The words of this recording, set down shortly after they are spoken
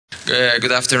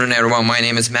Good afternoon, everyone. My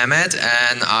name is Mehmet,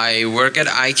 and I work at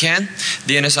ICANN,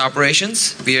 DNS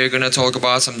operations. We are going to talk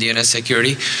about some DNS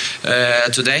security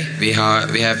today. We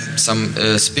have some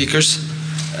speakers.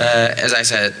 As I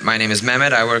said, my name is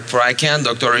Mehmet. I work for ICANN.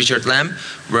 Dr. Richard Lamb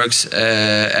works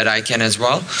at ICANN as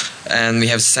well. And we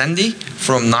have Sandy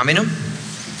from Nominum.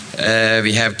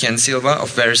 We have Ken Silva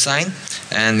of VeriSign.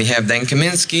 And we have Dan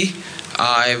Kaminsky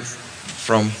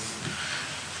from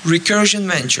Recursion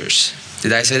Ventures.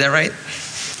 Did I say that right?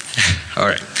 All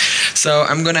right. So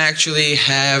I'm going to actually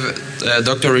have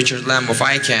Dr. Richard Lamb of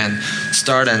ICANN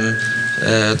start and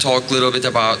talk a little bit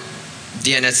about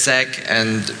DNSSec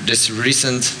and this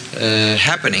recent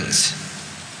happenings.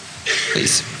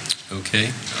 Please. Okay,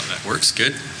 that works.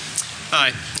 Good.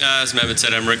 Hi, as Mehmet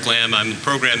said, I'm Rick Lamb. I'm the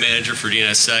program manager for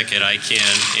DNSSec at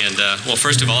ICANN. And well,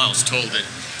 first of all, I was told that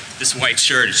this white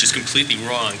shirt is just completely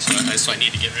wrong, so I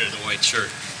need to get rid of the white shirt.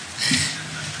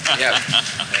 Yeah.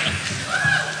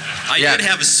 I did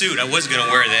have a suit. I was going to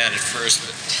wear that at first.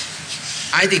 But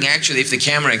I think actually if the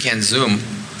camera can zoom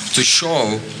to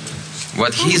show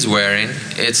what he's wearing,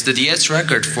 it's the DS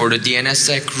record for the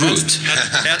DNSSec root.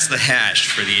 That's the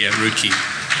hash for the root key.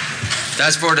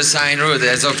 That's for the signed root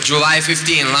as of July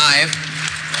 15 live.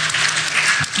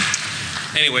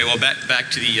 Anyway, well, back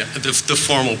to the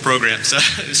formal program. So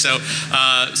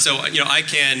you know,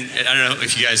 ICANN. I don't know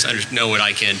if you guys know what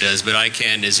ICANN does, but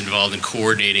ICANN is involved in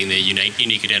coordinating the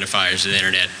unique identifiers of the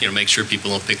internet. You know, make sure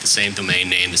people don't pick the same domain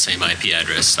name, the same IP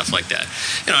address, stuff like that.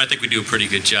 You know, I think we do a pretty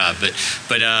good job. But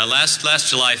last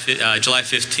July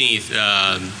 15th.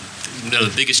 One of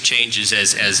the biggest changes,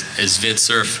 as Vince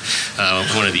Cerf,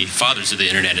 one of the fathers of the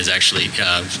internet, has actually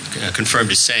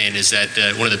confirmed as saying, is that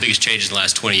one of the biggest changes in the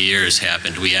last 20 years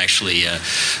happened. We actually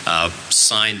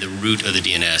signed the root of the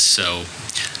DNS. So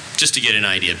just to get an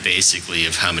idea basically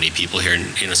of how many people here,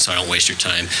 so I don't waste your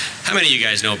time, how many of you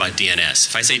guys know about DNS?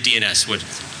 If I say DNS, what?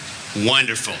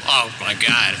 Wonderful. Oh, my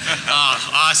God. Oh,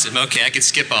 awesome. Okay, I could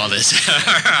skip all this. All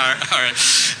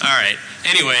right.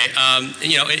 Anyway,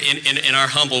 you know, in our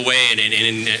humble way, and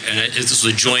this was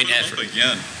a joint effort.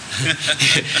 Again.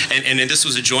 and this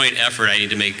was a joint effort I need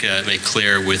to make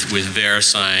clear with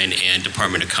VeriSign and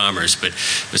Department of Commerce. But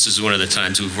this is one of the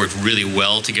times we've worked really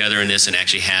well together in this and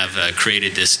actually have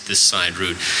created this signed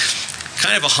root.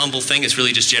 Kind of a humble thing. It's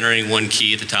really just generating one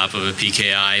key at the top of a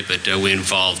PKI, but we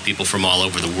involved people from all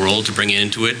over the world to bring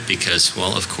into it because,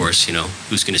 well, of course, you know,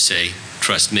 who's going to say,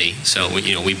 trust me? So,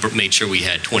 you know, we made sure we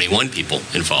had 21 people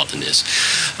involved in this.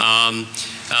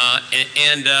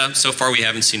 So far we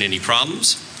haven't seen any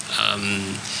problems.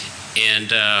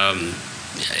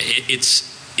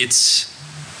 It's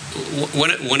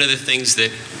one of the things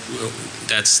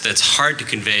that's hard to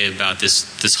convey about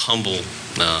this humble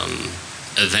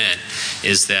event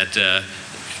is that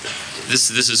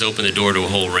this has opened the door to a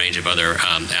whole range of other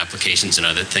applications and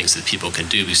other things that people can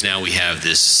do, because now we have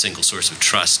this single source of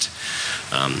trust.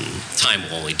 Time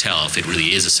will only tell if it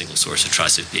really is a single source of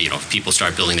trust, if people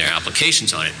start building their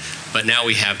applications on it. But now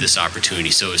we have this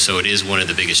opportunity, so it is one of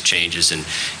the biggest changes, and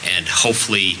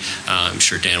hopefully, I'm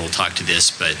sure Dan will talk to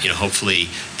this, but hopefully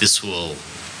this will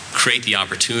create the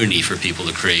opportunity for people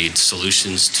to create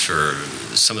solutions for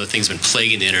some of the things that have been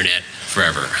plaguing the internet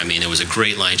forever. I mean, there was a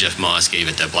great line Jeff Moss gave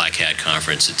at the Black Hat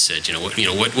conference that said,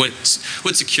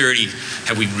 what security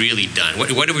have we really done?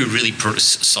 What have we really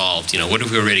solved? What have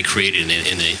we already created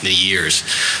in the years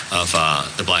of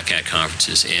the Black Hat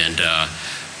conferences? And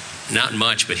not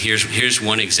much, but here's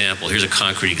one example. Here's a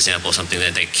concrete example of something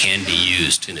that can be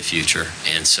used in the future.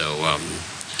 And so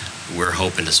we're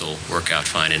hoping this will work out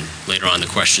fine. And later on the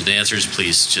questions and answers,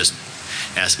 please just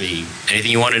ask me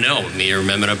anything you want to know, me or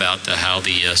Mehmet, about how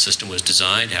the system was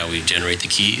designed, how we generate the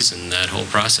keys, and that whole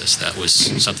process. That was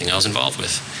something I was involved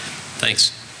with.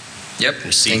 Thanks. Yep.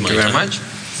 Thank you very much.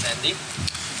 Sandy?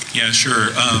 Yeah,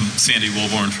 sure. Sandy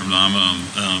Wilborn from Nominum.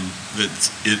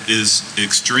 It is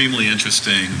extremely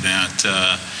interesting that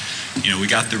we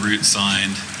got the root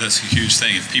signed. That's a huge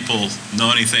thing. If people know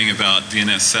anything about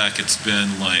DNSSec, it's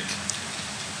been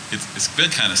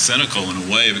kind of cynical in a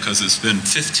way, because it's been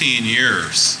 15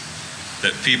 years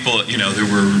that people, there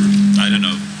were, I don't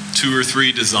know, 2 or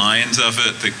 3 designs of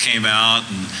it that came out,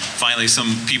 and finally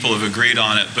some people have agreed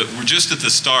on it, but we're just at the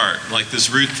start. Like, this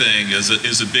root thing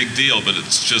is a big deal, but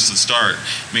it's just the start.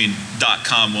 I mean,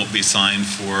 .com won't be signed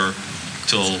for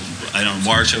till, I don't know,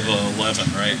 March of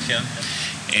 11, right, Ken?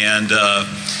 And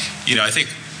I think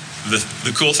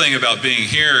the cool thing about being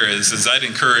here is I'd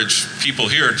encourage people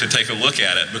here to take a look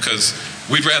at it, because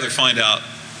we'd rather find out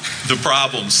the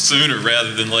problems sooner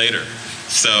rather than later.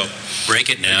 So break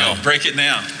it now. Break it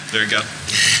now. There you go.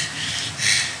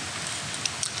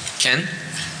 Ken?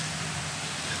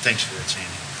 Thanks for that,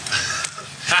 Sandy.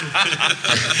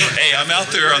 Hey, I'm out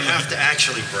there on I the... have to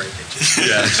actually break it.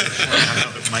 Yeah.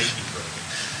 It might be broken.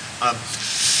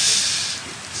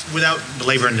 Without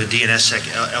belaboring the DNSSec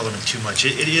element too much,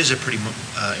 it is a pretty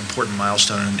important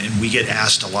milestone, and we get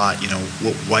asked a lot,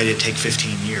 why did it take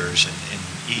 15 years? And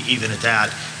even at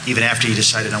that, even after you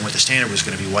decided on what the standard was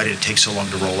going to be, why did it take so long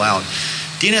to roll out?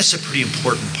 DNS is a pretty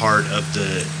important part of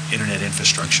the internet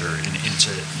infrastructure, and it's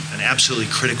an absolutely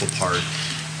critical part.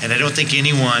 And I don't think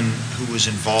anyone who was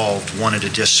involved wanted to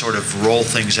just sort of roll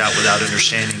things out without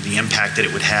understanding the impact that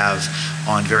it would have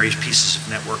on various pieces of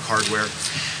network hardware.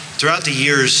 Throughout the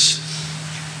years,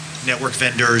 network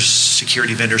vendors,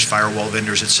 security vendors, firewall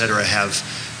vendors, et cetera, have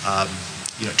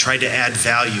tried to add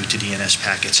value to DNS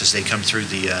packets as they come through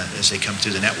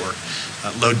the network.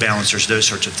 Load balancers, those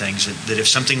sorts of things. That if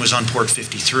something was on port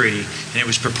 53 and it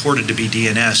was purported to be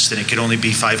DNS, then it could only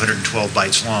be 512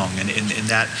 bytes long, and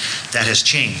that has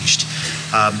changed.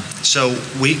 So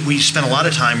we spent a lot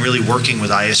of time really working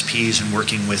with ISPs and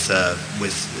working with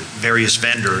various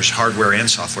vendors, hardware and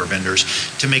software vendors,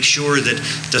 to make sure that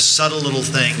the subtle little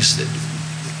things that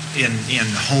in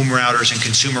home routers and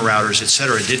consumer routers, et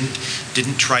cetera,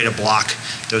 didn't try to block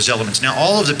those elements. Now,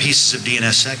 all of the pieces of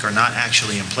DNSSec are not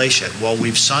actually in place yet. While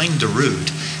we've signed the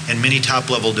root, and many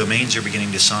top-level domains are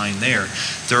beginning to sign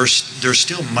there's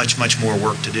still much more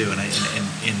work to do. And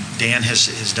Dan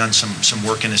has done some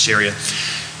work in this area.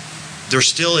 There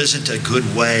still isn't a good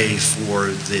way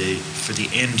for the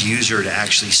end user to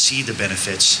actually see the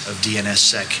benefits of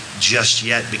DNSSec just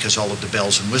yet, because all of the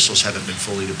bells and whistles haven't been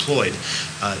fully deployed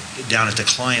down at the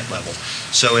client level.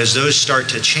 So as those start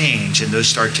to change and those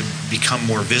start to become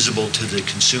more visible to the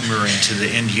consumer and to the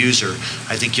end user,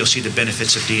 I think you'll see the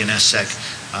benefits of DNSSec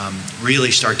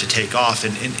really start to take off,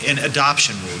 and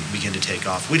adoption will begin to take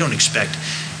off. We don't expect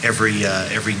every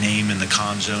name in the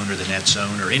comm zone or the net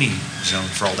zone or any zone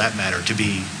for all that matter to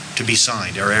be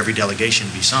signed, or every delegation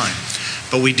to be signed.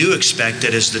 But we do expect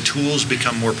that as the tools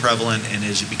become more prevalent and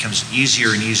as it becomes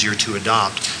easier and easier to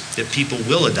adopt, that people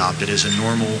will adopt it as a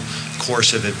normal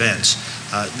course of events.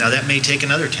 Now that may take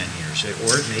another 10 years,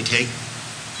 or it may take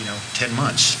 10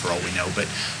 months for all we know, but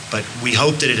we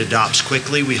hope that it adopts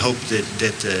quickly. We hope that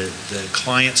the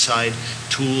client side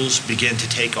tools begin to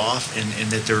take off,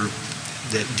 and that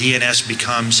DNS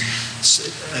becomes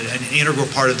an integral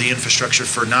part of the infrastructure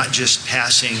for not just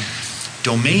passing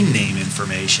domain name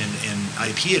information and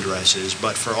IP addresses,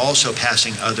 but for also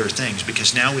passing other things,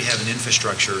 because now we have an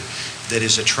infrastructure that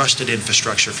is a trusted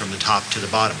infrastructure from the top to the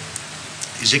bottom.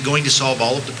 Is it going to solve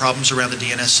all of the problems around the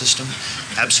DNS system?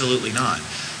 Absolutely not.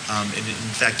 And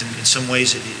in fact, in some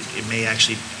ways, it may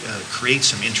actually create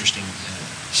some interesting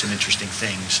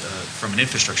things from an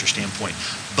infrastructure standpoint.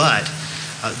 But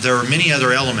there are many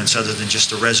other elements other than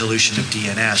just the resolution of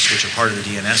DNS, which are part of the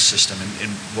DNS system.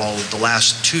 And while the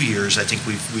last 2 years, I think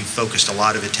we've focused a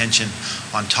lot of attention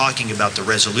on talking about the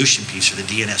resolution piece, or the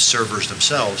DNS servers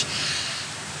themselves,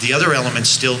 the other elements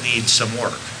still need some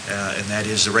work, and that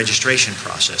is the registration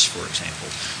process, for example.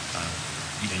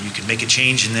 You can make a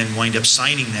change and then wind up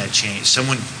signing that change.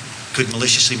 Someone could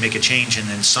maliciously make a change and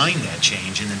then sign that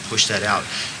change and then push that out.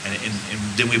 And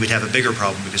then we would have a bigger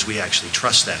problem, because we actually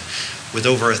trust that. With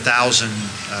over 1,000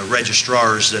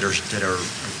 registrars that are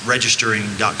registering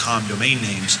 .com domain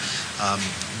names,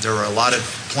 there are a lot of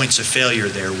points of failure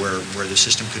there where the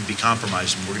system could be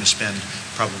compromised, and we're going to spend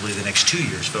probably the next 2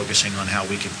 years focusing on how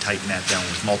we can tighten that down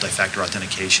with multi-factor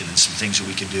authentication and some things that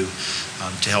we can do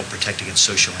to help protect against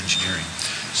social engineering.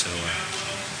 So,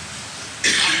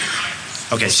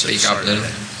 okay, so sorry about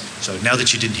that. So now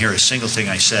that you didn't hear a single thing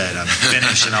I said, I'm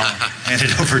finished, and I'll hand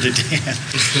it over to Dan.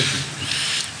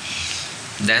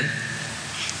 Dan?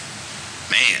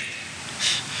 Man,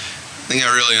 I think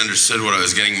I really understood what I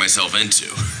was getting myself into.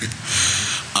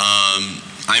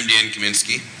 I'm Dan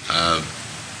Kaminsky.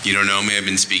 You don't know me, I've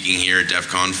been speaking here at DEF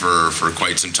CON for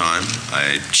quite some time.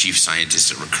 I'm Chief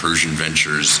Scientist at Recursion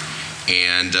Ventures.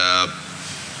 And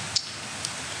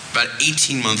about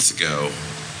 18 months ago,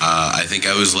 I think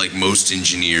I was like most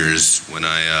engineers when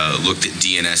I looked at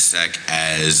DNSSec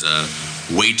as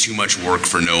way too much work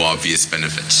for no obvious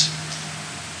benefits.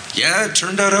 Yeah, it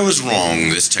turned out I was wrong.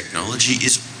 This technology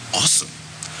is awesome.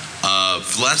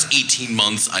 For the last 18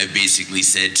 months, I've basically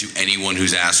said to anyone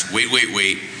who's asked, wait,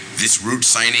 this root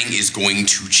signing is going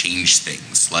to change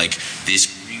things. Like this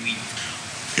really,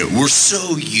 we're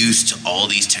so used to all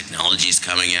these technologies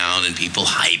coming out and people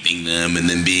hyping them and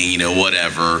then being,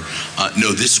 whatever.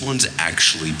 No, this one's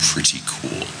actually pretty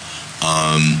cool.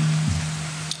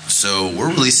 So we're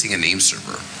releasing a name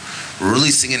server. We're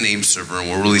releasing a name server, and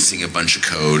we're releasing a bunch of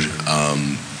code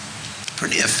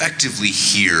pretty effectively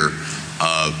here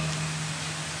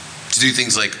to do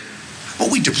things like, how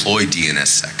about we deploy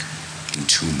DNSSec in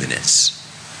 2 minutes?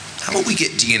 How about we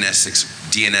get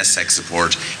DNSSec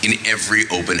support in every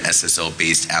open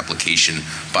SSL-based application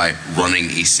by running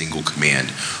a single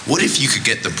command? What if you could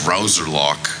get the browser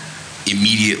lock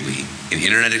immediately in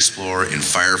Internet Explorer, in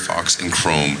Firefox, and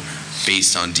Chrome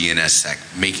based on DNSSec,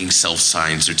 making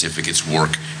self-signed certificates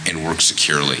work and work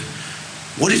securely?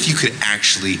 What if you could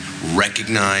actually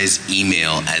recognize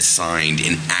email as signed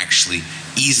and actually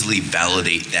easily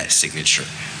validate that signature?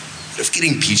 What if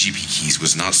getting PGP keys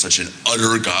was not such an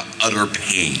utter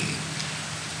pain?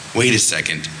 Wait a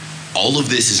second. All of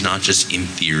this is not just in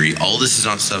theory. All this is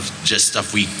not just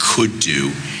stuff we could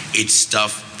do. It's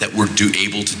stuff that we're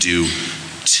able to do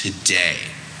today.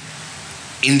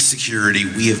 In security,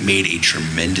 we have made a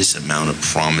tremendous amount of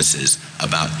promises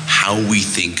about how we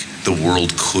think the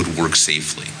world could work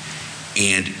safely.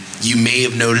 And you may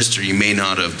have noticed, or you may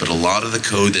not have, but a lot of the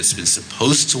code that's been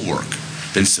supposed to work,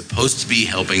 been supposed to be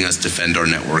helping us defend our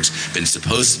networks, been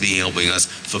supposed to be helping us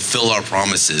fulfill our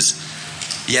promises,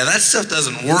 yeah, that stuff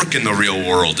doesn't work in the real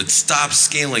world. It stops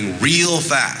scaling real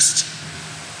fast.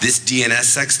 This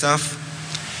DNSSec stuff,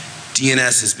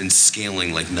 DNS has been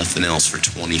scaling like nothing else for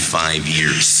 25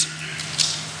 years.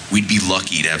 We'd be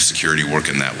lucky to have security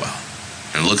working that well.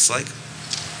 And it looks like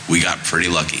we got pretty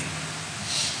lucky.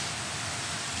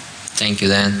 Thank you,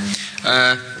 Dan.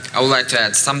 I would like to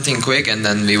add something quick, and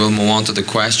then we will move on to the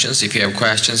questions. If you have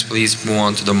questions, please move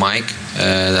on to the mic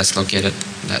that's located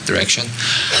in that direction.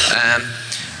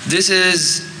 This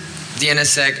is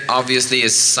DNSSec. Obviously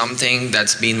is something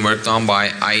that's been worked on by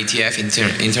IETF,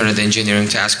 Internet Engineering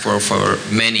Task Force, for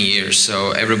many years.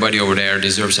 So everybody over there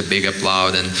deserves a big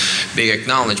applause and big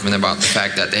acknowledgement about the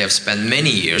fact that they have spent many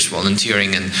years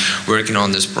volunteering and working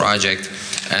on this project.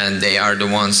 And they are the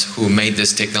ones who made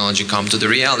this technology come to the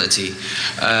reality.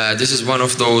 This is one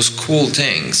of those cool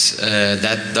things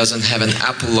that doesn't have an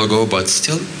Apple logo, but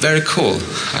still very cool,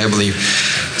 I believe.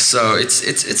 So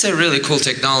it's a really cool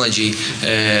technology.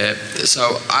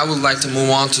 So I would like to move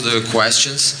on to the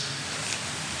questions.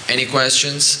 Any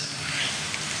questions?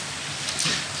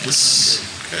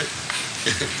 Okay.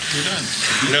 You're done.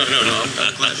 No.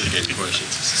 I'm glad to get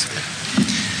questions.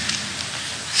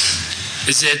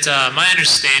 Is it my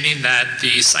understanding that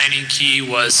the signing key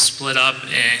was split up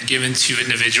and given to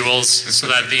individuals so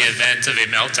that the event of a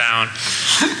meltdown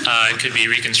could be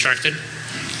reconstructed?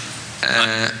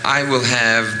 I will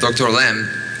have Dr. Lam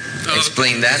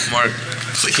explain that more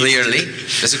clearly.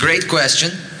 That's a great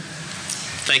question.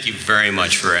 Thank you very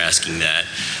much for asking that.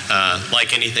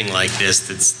 Like anything like this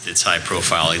that's high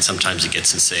profile, sometimes it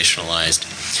gets sensationalized.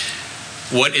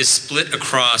 What is split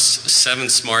across 7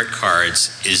 smart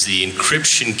cards is the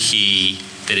encryption key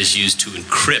that is used to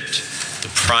encrypt the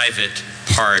private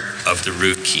part of the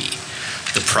root key.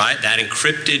 That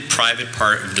encrypted private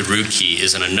part of the root key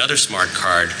is on another smart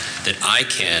card that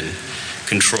ICANN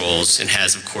controls and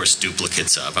has, of course,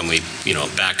 duplicates of, and we,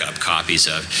 backup copies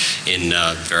of in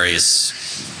various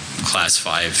Class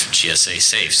 5 GSA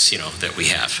safes, that we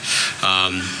have.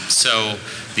 So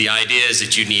the idea is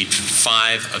that you need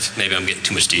 5 of, maybe I'm getting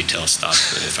too much detail, stop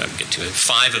if I'm getting too much,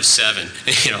 5 of 7,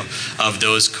 of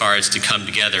those cards to come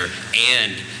together,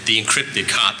 and the encrypted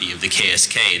copy of the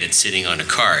KSK that's sitting on a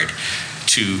card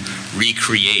to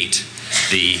recreate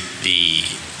the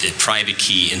private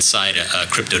key inside a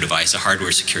crypto device, a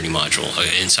hardware security module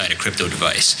inside a crypto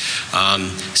device.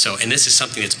 And this is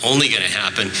something that's only going to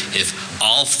happen if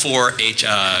all 4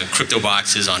 crypto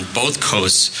boxes on both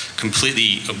coasts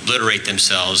completely obliterate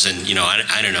themselves. And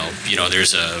I don't know.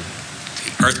 There's a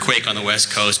earthquake on the West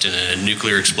Coast and a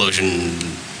nuclear explosion.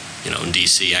 In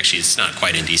D.C. Actually, it's not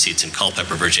quite in D.C. It's in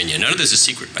Culpeper, Virginia. None of this is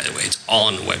secret, by the way. It's all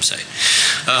on the website.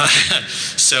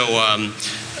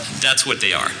 That's what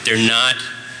they are. They're not.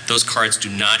 Those cards do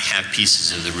not have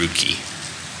pieces of the root key.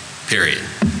 Period.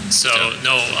 So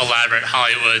no elaborate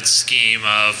Hollywood scheme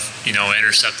of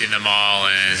intercepting them all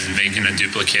and making a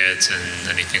duplicate and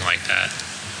anything like that.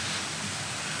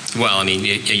 Well, I mean,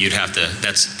 you'd have to.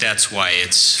 That's why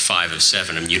it's 5 of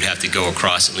 7. I mean, you'd have to go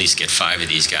across and at least get 5 of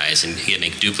these guys and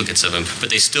make duplicates of them. But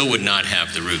they still would not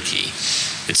have the root key.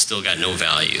 It's still got no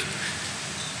value.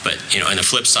 But and the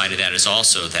flip side of that is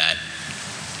also that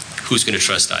who's going to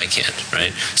trust ICANN,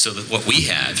 right? So what we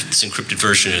have, this encrypted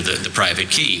version of the private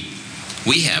key,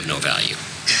 we have no value.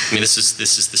 I mean, this is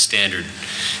the standard,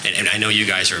 and I know you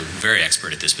guys are very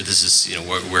expert at this, but this is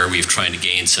where we've tried to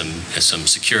gain some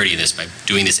security in this by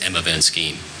doing this M of N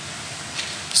scheme.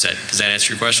 Does that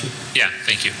answer your question? Yeah,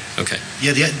 thank you. Okay.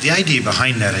 Yeah, the idea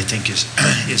behind that, I think, is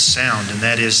sound, and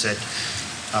that is that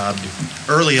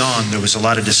Early on, there was a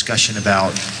lot of discussion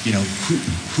about,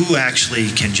 who actually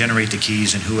can generate the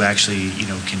keys and who actually,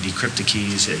 can decrypt the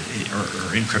keys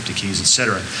or encrypt the keys, et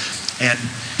cetera. And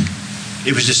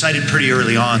it was decided pretty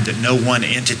early on that no one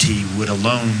entity would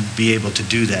alone be able to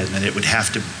do that, and that it would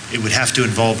have to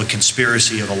involve a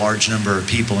conspiracy of a large number of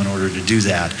people in order to do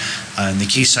that. And the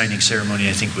key signing ceremony,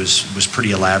 I think, was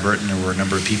pretty elaborate, and there were a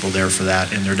number of people there for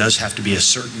that. And there does have to be a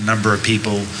certain number of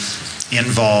people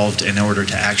involved in order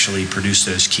to actually produce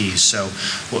those keys. So,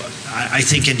 I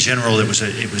think in general it was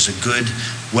a good,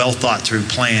 well thought through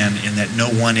plan in that no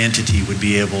one entity would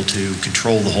be able to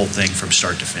control the whole thing from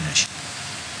start to finish.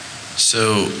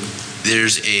 So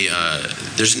there's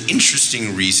an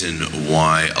interesting reason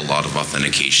why a lot of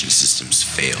authentication systems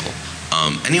fail.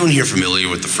 Anyone here familiar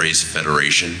with the phrase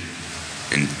federation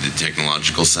in the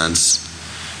technological sense?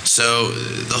 So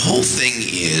the whole thing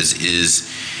is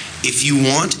if you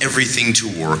want everything to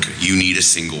work, you need a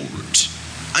single root.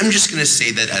 I'm just going to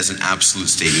say that as an absolute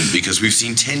statement because we've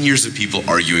seen 10 years of people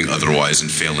arguing otherwise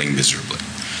and failing miserably.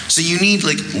 So you need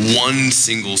like one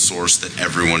single source that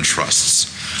everyone trusts.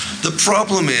 The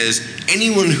problem is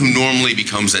anyone who normally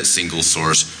becomes that single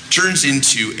source turns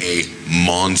into a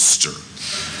monster.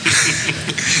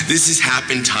 This has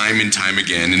happened time and time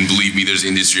again, and believe me, there's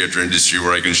industry after industry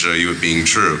where I can show you it being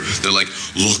true. They're like,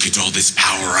 look at all this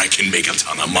power, I can make a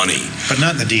ton of money. But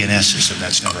not in the DNS system,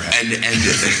 that's never happened. And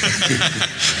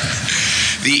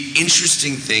the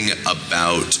interesting thing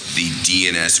about the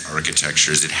DNS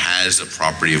architecture is it has a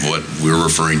property of what we're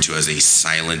referring to as a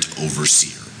silent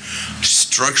overseer.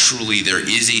 Structurally, there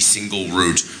is a single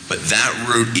root, but that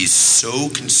root is so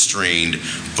constrained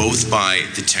both by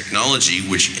the technology,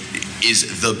 which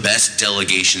is the best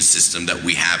delegation system that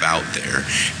we have out there,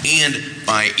 and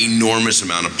by enormous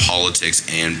amount of politics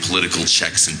and political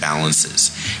checks and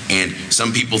balances. And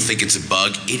some people think it's a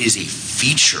bug. It is a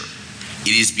feature.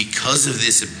 It is because of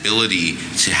this ability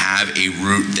to have a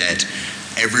root that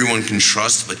everyone can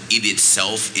trust, but it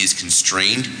itself is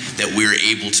constrained, that we're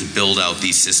able to build out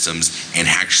these systems and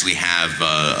actually have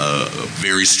a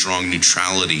very strong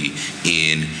neutrality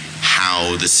in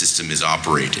how the system is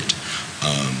operated.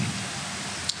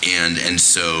 And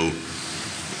so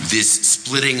this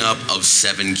splitting up of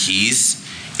 7 keys,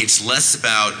 it's less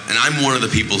about, and I'm one of the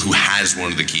people who has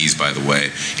one of the keys, by the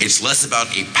way, it's less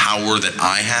about a power that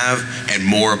I have and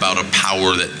more about a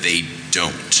power that they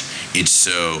don't. It's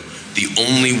so the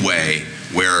only way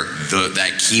where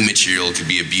that key material could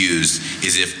be abused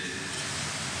is if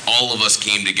all of us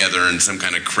came together in some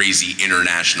kind of crazy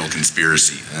international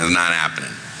conspiracy. That's not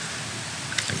happening.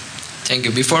 Thank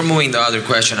you. Before moving to the other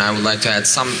question, I would like to add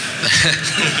some...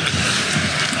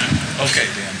 Okay,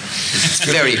 Dan. It's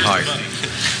very hard.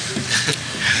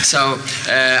 So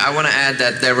I want to add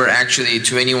that there were actually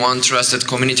 21 trusted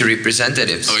community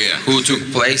representatives who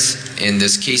took place in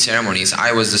this key ceremonies.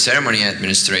 I was the ceremony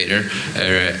administrator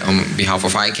on behalf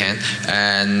of ICANN,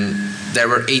 and there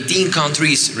were 18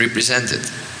 countries represented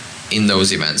in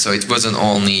those events. So it wasn't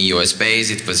only US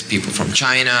based, it was people from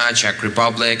China, Czech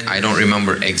Republic. I don't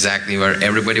remember exactly where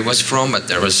everybody was from, but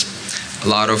there was a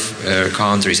lot of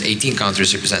countries, 18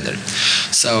 countries represented.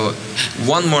 So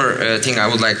one more thing I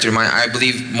would like to remind, I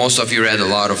believe most of you read a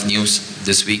lot of news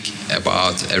this week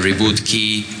about a reboot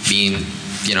key being,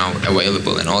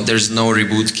 available and all. There's no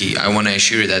reboot key. I want to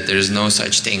assure you that there is no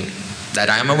such thing that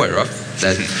I'm aware of.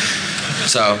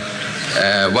 So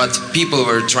what people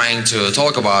were trying to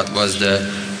talk about was the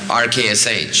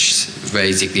RKSH,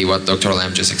 basically what Dr.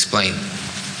 Lamb just explained.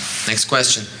 Next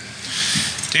question.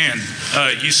 Dan,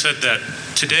 you said that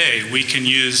today we can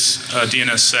use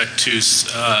DNSSec to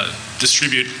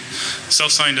distribute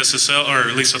self-signed SSL, or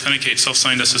at least authenticate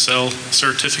self-signed SSL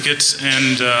certificates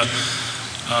and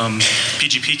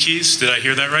PGP keys. Did I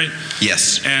hear that right?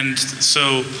 Yes. And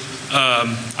so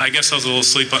I guess I was a little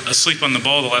asleep on the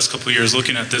ball the last couple of years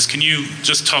looking at this. Can you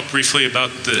just talk briefly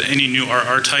about any new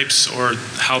RR types or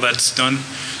how that's done?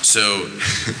 So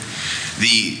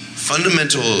the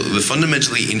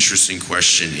fundamentally interesting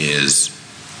question is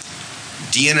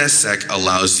DNSSec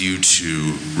allows you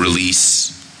to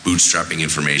release bootstrapping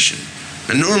information.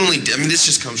 And normally, this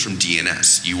just comes from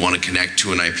DNS. You want to connect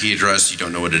to an IP address, you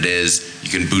don't know what it is, you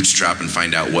can bootstrap and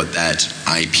find out what that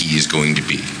IP is going to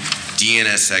be.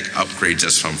 DNSSec upgrades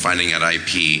us from finding out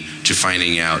IP to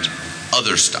finding out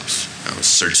other stuff,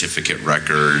 certificate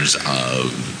records,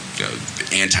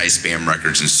 anti-spam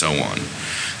records, and so on.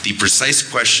 The precise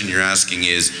question you're asking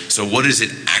is, so what does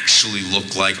it actually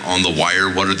look like on the wire?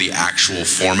 What are the actual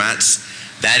formats?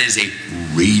 That is a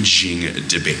raging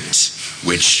debate,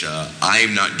 which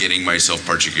I'm not getting myself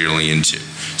particularly into.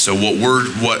 So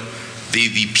what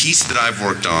the piece that I've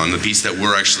worked on, the piece that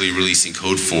we're actually releasing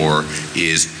code for,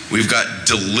 is we've got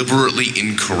deliberately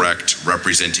incorrect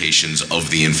representations of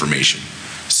the information.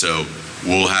 So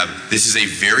we'll have, this is a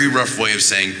very rough way of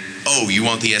saying, oh, you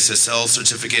want the SSL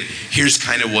certificate? Here's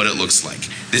kind of what it looks like.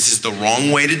 This is the wrong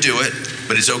way to do it,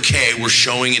 but it's okay. We're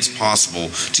showing it's possible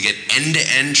to get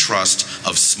end-to-end trust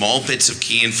of small bits of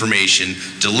key information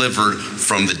delivered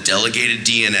from the delegated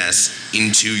DNS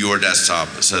into your desktop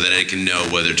so that it can know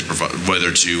whether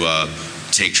to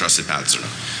take trusted paths or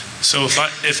not. So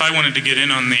if I wanted to get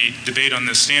in on the debate on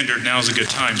this standard, now is a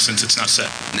good time since it's not set.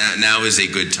 Now is a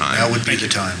good time. Now would be the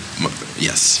time.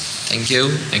 Yes. Thank you.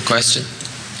 Any question?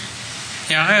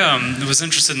 Yeah, I was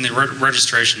interested in the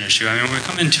registration issue. I mean, when we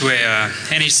come into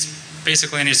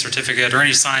basically any certificate or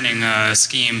any signing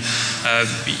scheme,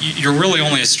 you're really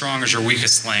only as strong as your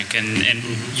weakest link, and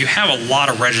you have a lot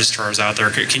of registrars out there.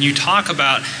 Can you talk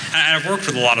about, and I've worked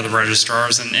with a lot of the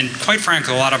registrars, and quite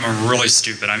frankly, a lot of them are really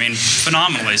stupid. I mean,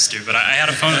 phenomenally stupid. I had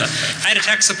a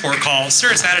tech support call,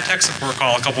 seriously, I had a tech support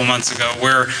call a couple months ago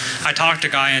where I talked a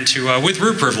guy into, with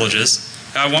root privileges,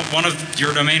 one of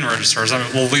your domain registrars,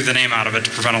 we'll leave the name out of it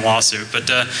to prevent a lawsuit, but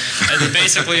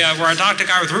basically where I talked a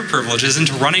guy with root privileges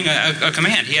into running a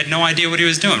command. He had no idea what he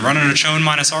was doing, running a chown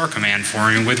 -r command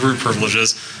for him with root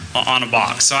privileges on a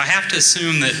box. So I have to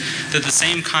assume that the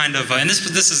same kind of, and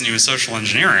this isn't even social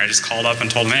engineering, I just called up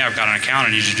and told him, hey, I've got an account,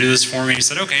 I need you to do this for me. He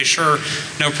said, okay, sure,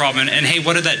 no problem. And hey,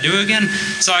 what did that do again?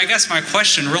 So I guess my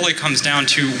question really comes down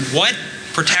to what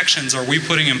protections are we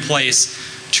putting in place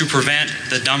to prevent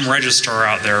the dumb registrar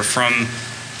out there from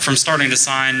starting to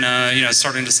sign,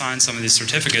 some of these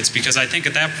certificates? Because I think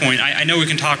at that point, I know we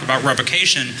can talk about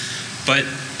revocation, but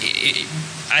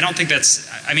I don't think that's.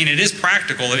 I mean, it is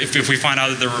practical if we find out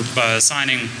that they're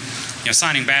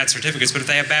signing bad certificates. But if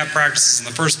they have bad practices in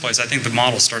the first place, I think the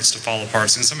model starts to fall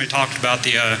apart. So somebody talked about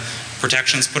the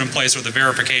protections put in place or the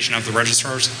verification of the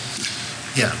registrars.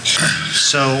 Yeah.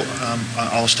 So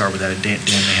I'll start with that. Dan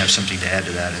may have something to add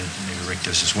to that. Rick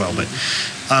does as well, but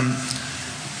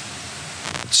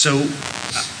so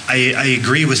I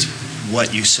agree with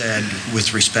what you said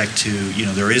with respect to,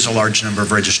 there is a large number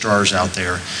of registrars out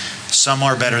there. Some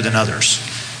are better than others.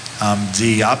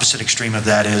 The opposite extreme of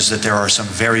that is that there are some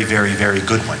very, very, very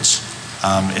good ones.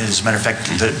 As a matter of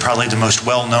fact, probably the most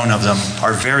well-known of them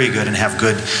are very good and have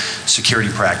good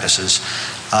security practices.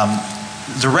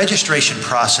 The registration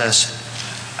process,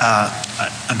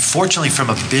 unfortunately, from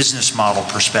a business model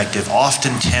perspective,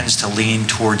 often tends to lean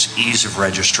towards ease of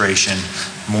registration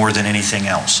more than anything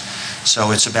else.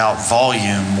 So it's about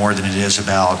volume more than it is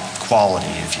about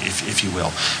quality, if you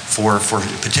will, for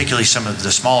particularly some of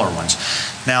the smaller ones.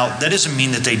 Now, that doesn't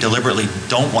mean that they deliberately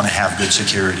don't want to have good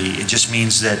security. It just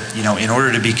means that, in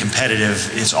order to be competitive,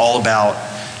 it's all about,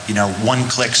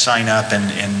 one-click sign up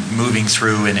and moving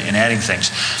through and adding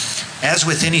things. As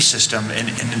with any system, and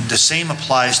the same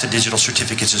applies to digital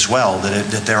certificates as well,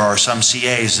 that there are some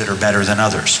CAs that are better than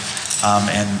others,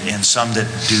 and some that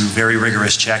do very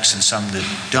rigorous checks and some that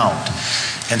don't.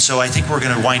 And so I think we're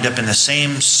going to wind up in the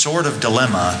same sort of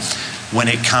dilemma when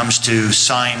it comes to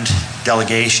signed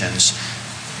delegations,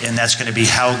 and that's going to be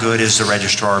how good is the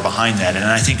registrar behind that. And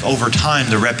I think over time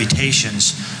the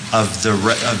reputations of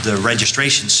the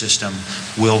registration system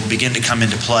will begin to come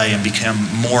into play and become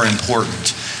more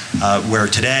important. Where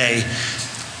today,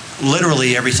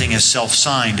 literally everything is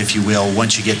self-signed, if you will,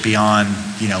 once you get beyond,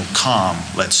 COM,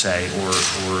 let's say, or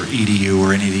EDU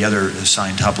or any of the other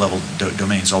assigned top-level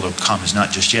domains, although COM is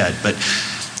not just yet. But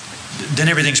then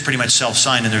everything's pretty much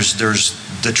self-signed, and there's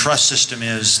the trust system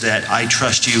is that I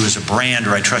trust you as a brand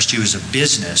or I trust you as a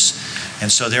business, and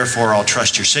so therefore I'll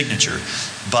trust your signature.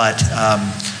 But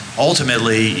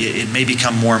ultimately, it may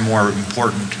become more and more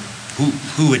important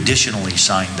who additionally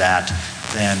signed that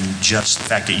than just the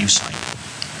fact that you signed it.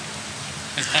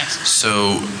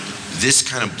 So this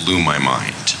kind of blew my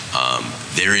mind.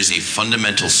 There is a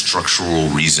fundamental structural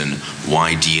reason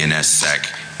why DNSSec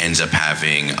ends up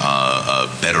having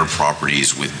better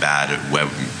properties with bad web.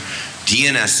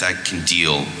 DNSSec can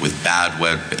deal with bad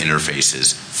web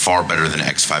interfaces far better than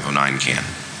X509 can.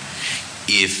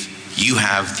 If you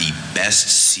have the best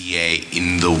CA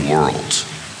in the world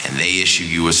and they issue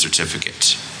you a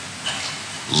certificate,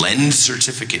 Lend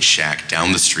Certificate Shack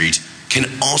down the street can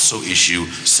also issue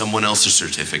someone else's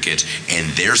certificate, and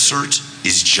their cert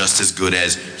is just as good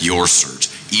as your cert,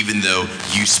 even though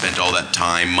you spent all that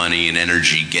time, money, and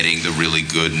energy getting the really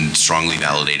good and strongly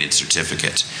validated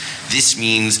certificate. This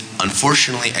means,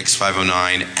 unfortunately,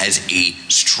 X509 as a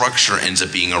structure ends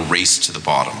up being a race to the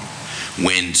bottom.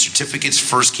 When certificates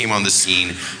first came on the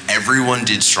scene, everyone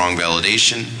did strong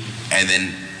validation, and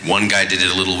then one guy did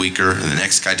it a little weaker, and the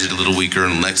next guy did it a little weaker,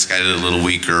 and the next guy did it a little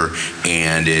weaker,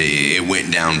 and it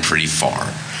went down pretty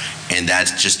far. And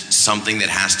that's just something that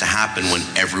has to happen when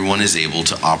everyone is able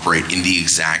to operate in the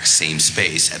exact same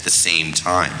space at the same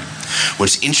time.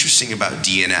 What's interesting about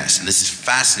DNS, and this is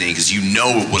fascinating because you know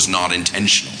it was not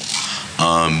intentional,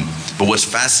 but what's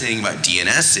fascinating about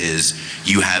DNS is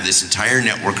you have this entire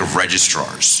network of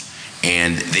registrars,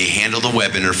 and they handle the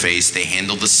web interface, they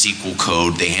handle the SQL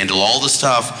code, they handle all the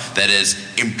stuff that has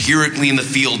empirically in the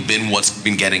field been what's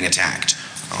been getting attacked.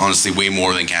 Honestly, way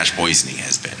more than cache poisoning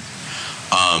has been.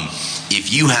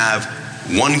 If you have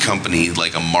one company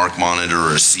like a Mark Monitor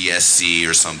or a CSC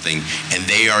or something, and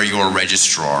they are your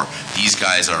registrar, these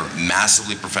guys are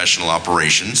massively professional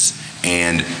operations,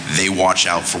 and they watch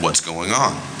out for what's going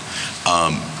on.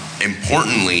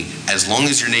 Importantly, as long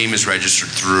as your name is registered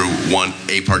through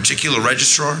a particular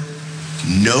registrar,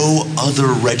 no other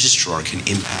registrar can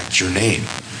impact your name.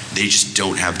 They just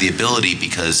don't have the ability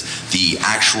because the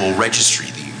actual registry,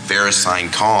 the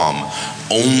VeriSign.com,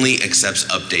 only accepts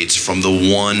updates from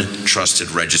the one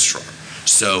trusted registrar.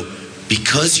 So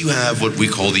because you have what we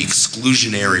call the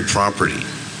exclusionary property,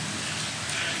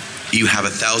 you have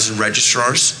 1,000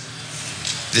 registrars,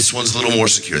 this one's a little more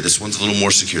secure, this one's a little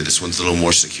more secure, this one's a little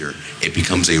more secure. It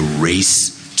becomes a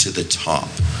race to the top.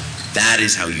 That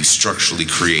is how you structurally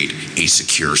create a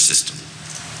secure system.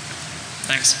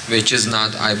 Thanks. Which is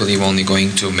not, I believe, only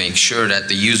going to make sure that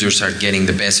the users are getting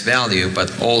the best value,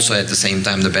 but also at the same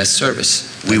time the best service.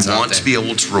 We want to be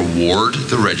able to reward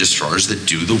the registrars that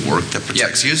do the work that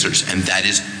protects users, and that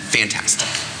is fantastic.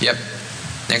 Yep.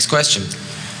 Next question.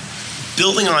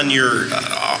 Building on your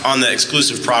on the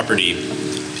exclusive property,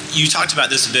 you talked about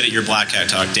this a bit at your Black Hat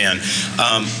talk, Dan.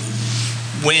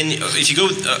 If you go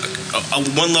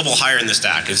one level higher in the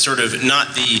stack, it's sort of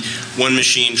not the one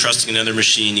machine trusting another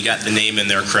machine, you got the name in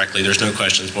there correctly, there's no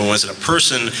questions, but was it a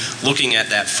person looking at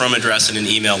that from address in an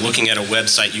email, looking at a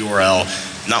website URL,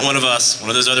 not one of us,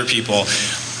 one of those other people,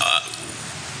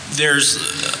 there's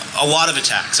a lot of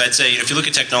attacks. I'd say if you look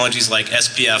at technologies like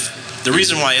SPF, the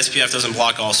reason why SPF doesn't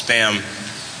block all spam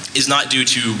is not due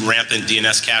to rampant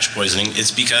DNS cache poisoning.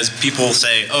 It's because people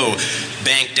say, oh,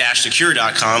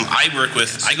 bank-secure.com, I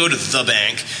go to the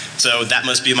bank, so that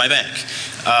must be my bank.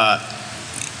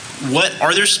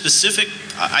 Are there specific,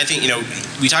 I think,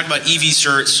 we talk about EV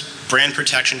certs, brand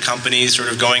protection companies sort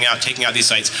of going out, taking out these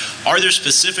sites. Are there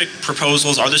specific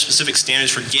proposals, are there specific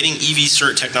standards for getting EV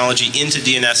cert technology into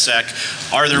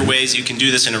DNSSec? Are there ways you can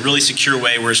do this in a really secure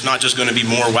way where it's not just going to be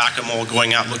more whack-a-mole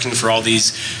going out looking for all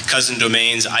these cousin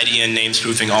domains, IDN name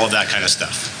spoofing, all of that kind of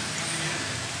stuff?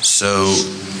 So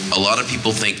a lot of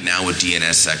people think now with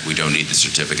DNSSec we don't need the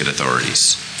certificate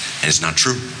authorities, and it's not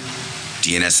true.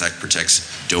 DNSSec protects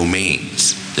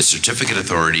domains. The certificate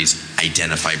authorities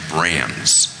identify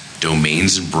brands.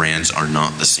 Domains and brands are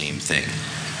not the same thing.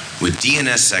 With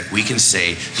DNSSec, we can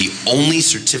say the only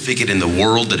certificate in the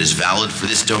world that is valid for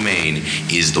this domain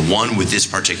is the one with this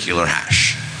particular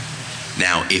hash.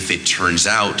 Now, if it turns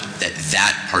out that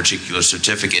that particular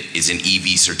certificate is an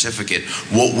EV certificate,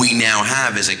 what we now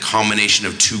have is a combination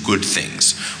of two good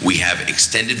things. We have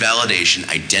extended validation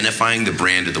identifying the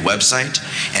brand of the website,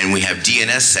 and we have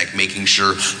DNSSec making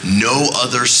sure no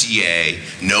other CA,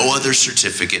 no other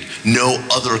certificate, no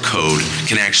other code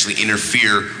can actually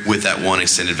interfere with that one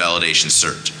extended validation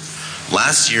cert.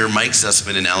 Last year, Mike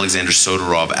Zussman and Alexander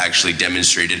Sotorov actually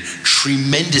demonstrated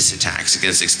tremendous attacks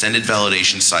against extended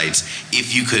validation sites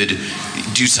if you could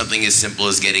do something as simple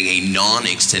as getting a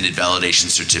non-extended validation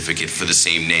certificate for the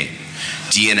same name.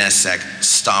 DNSSec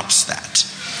stops that.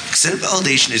 Extended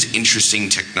validation is interesting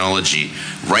technology.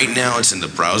 Right now it's in the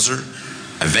browser.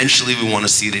 Eventually we want to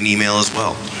see it in email as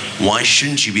well. Why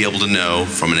shouldn't you be able to know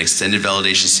from an extended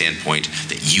validation standpoint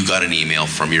that you got an email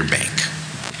from your bank?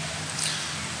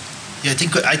 Yeah,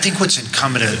 I think what's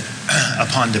incumbent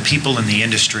upon the people in the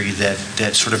industry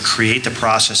that sort of create the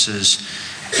processes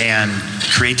and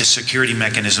create the security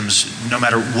mechanisms, no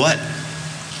matter what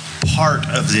part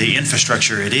of the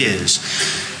infrastructure it is,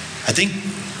 I think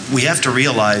we have to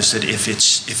realize that if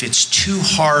it's too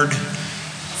hard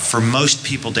for most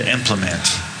people to implement,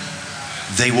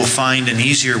 they will find an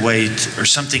easier way or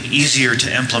something easier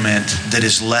to implement that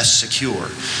is less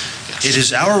secure. It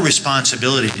is our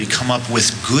responsibility to come up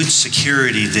with good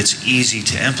security that's easy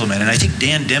to implement. And I think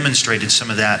Dan demonstrated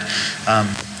some of that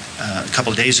a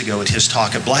couple of days ago at his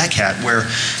talk at Black Hat, where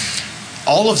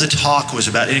all of the talk was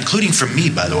about, including from me,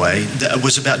 by the way,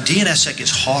 was about DNSSec is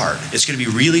hard. It's going to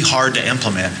be really hard to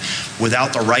implement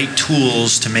without the right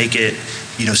tools to make it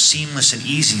seamless and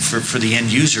easy for the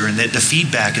end user, and that the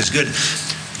feedback is good.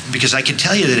 because I can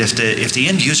tell you that if the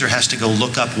end user has to go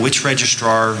look up which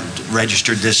registrar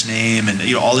registered this name and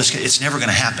all this, it's never going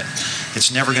to happen.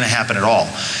 It's never going to happen at all.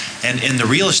 And the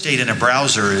real estate in a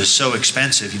browser is so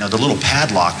expensive. The little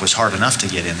padlock was hard enough to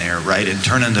get in there, right? And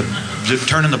turning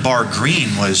the bar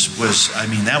green was I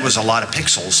mean, that was a lot of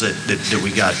pixels that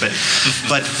we got. But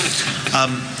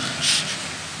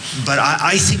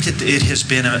I think that it has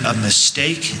been a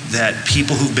mistake that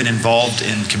people who've been involved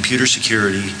in computer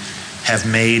security have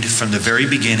made from the very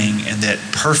beginning, and that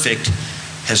perfect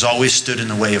has always stood in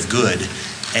the way of good.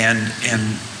 And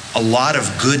a lot of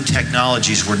good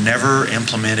technologies were never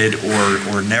implemented,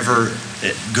 or never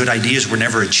good ideas were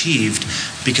never achieved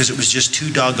because it was just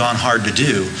too doggone hard to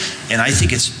do. And I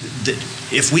think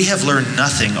if we have learned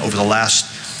nothing over the last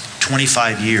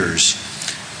 25 years,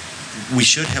 we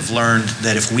should have learned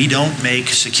that if we don't make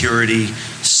security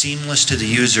seamless to the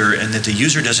user, and that the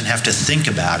user doesn't have to think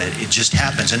about it, it just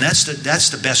happens. And that's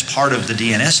the best part of the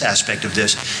DNS aspect of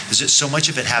this, is that so much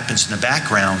of it happens in the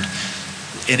background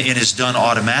and is done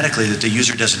automatically that the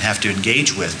user doesn't have to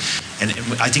engage with. And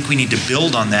I think we need to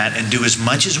build on that and do as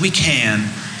much as we can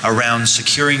around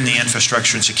securing the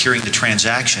infrastructure and securing the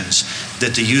transactions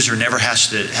that the user never has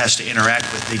to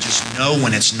interact with. They just know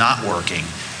when it's not working,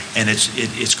 and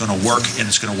it's going to work, and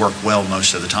it's going to work well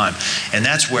most of the time. And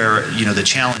that's where the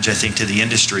challenge, I think, to the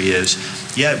industry is,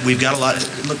 we've got a lot.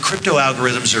 Look, crypto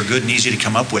algorithms are good and easy to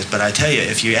come up with, but I tell you,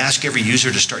 if you ask every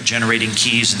user to start generating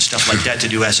keys and stuff like that to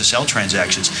do SSL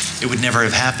transactions, it would never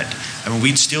have happened. I mean,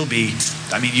 we'd still be.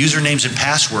 I mean, usernames and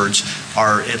passwords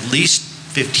are at least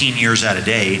 15 years out of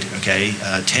date. Okay,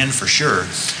 10 for sure,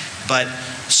 but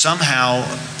somehow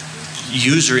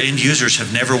end users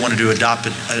have never wanted to adopt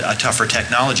a tougher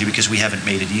technology because we haven't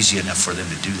made it easy enough for them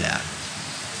to do that.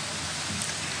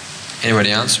 Anybody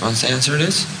else wants to answer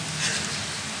this?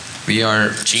 We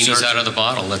are genie's out of the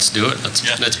bottle. Let's do it.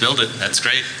 Let's build it. That's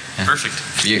great. Yeah. Perfect.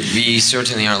 We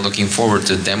certainly are looking forward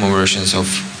to demo versions of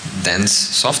dense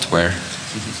software.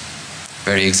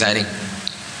 Very exciting.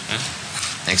 Yeah.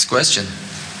 Next question.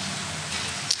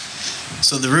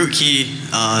 So the root key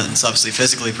is obviously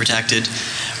physically protected.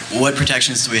 What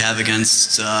protections do we have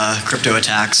against crypto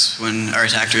attacks when our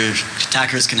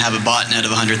attackers can have a botnet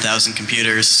of 100,000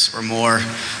 computers or more,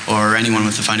 or anyone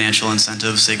with the financial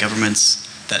incentives, say governments,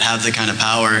 that have the kind of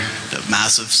power, the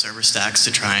massive server stacks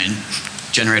to try and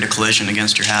generate a collision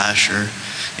against your hash, or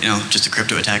just a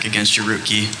crypto attack against your root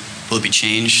key? Will it be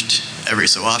changed every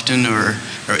so often, or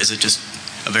is it just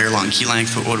a very long key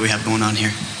length? What do we have going on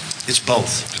here? It's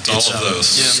both. It's all of those.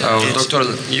 So,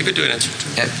 Dr. You could do an answer.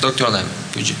 Dr. Lam,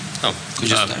 could you start?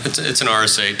 It's an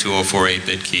RSA 204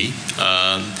 8-bit key.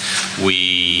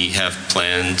 We have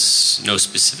plans, no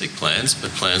specific plans,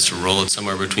 but plans to roll it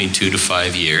somewhere between 2 to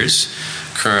 5 years.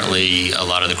 Currently, a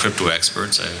lot of the crypto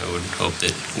experts, I would hope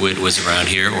that Wood was around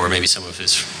here, or maybe some of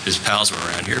his pals were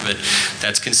around here, but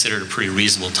that's considered a pretty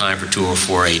reasonable time for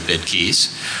 204 8-bit keys.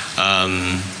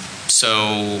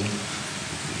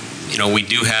 We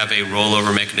do have a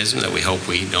rollover mechanism that we hope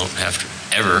we don't have to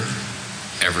ever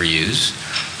use.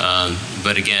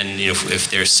 But again, if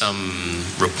there's some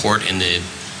report in the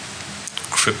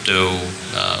crypto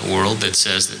world that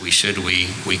says that we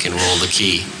can roll the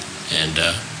key and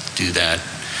do that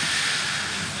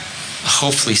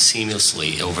hopefully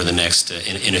seamlessly over the next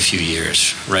in a few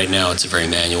years. Right now, it's a very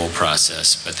manual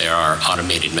process, but there are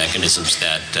automated mechanisms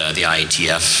that the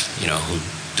IETF, who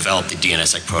developed the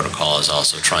DNSSec protocol, is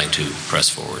also trying to press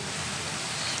forward.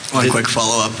 One quick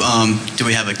follow-up. Do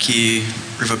we have a key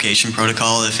revocation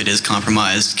protocol? If it is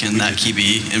compromised, can that key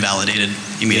be invalidated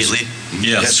immediately?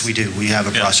 Yes, we do. We have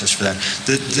a process for that.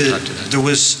 There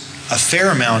was a fair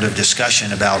amount of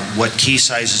discussion about what key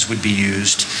sizes would be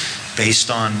used based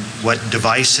on what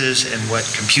devices and what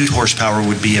compute horsepower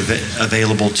would be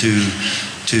available to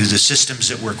the systems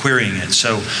that were querying it.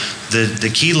 So the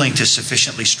key length is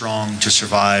sufficiently strong to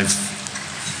survive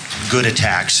good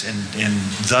attacks, and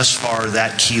thus far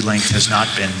that key length has not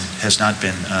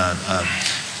been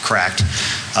cracked.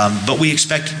 But we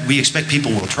expect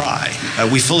people will try.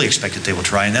 We fully expect that they will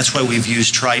try, and that's why we've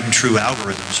used tried and true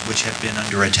algorithms, which have been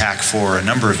under attack for a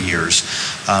number of years.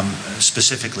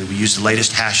 Specifically, we use the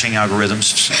latest hashing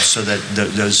algorithms so that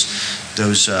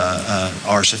those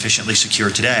are sufficiently secure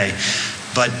today.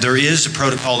 But there is a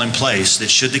protocol in place that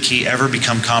should the key ever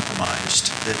become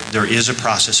compromised, that there is a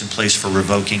process in place for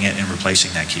revoking it and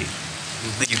replacing that key.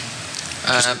 Thank you.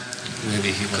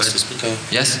 Maybe he wants to speak.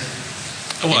 Yes?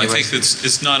 Well, I think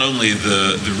it's not only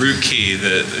the root key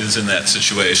that is in that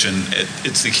situation.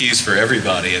 It's the keys for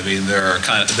everybody. I mean, there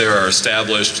are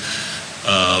established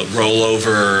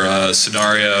rollover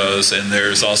scenarios, and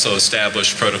there's also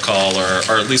established protocol or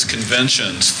at least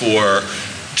conventions for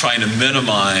trying to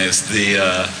minimize the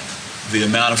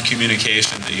amount of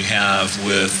communication that you have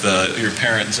with your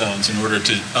parent zones in order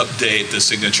to update the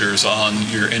signatures on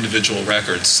your individual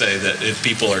records. Say that if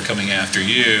people are coming after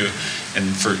you,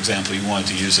 and for example, you wanted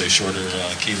to use a shorter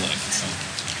key length. So.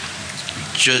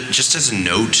 Just as a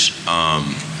note,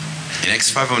 in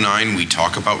X509 we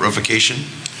talk about revocation.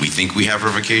 We think we have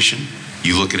revocation.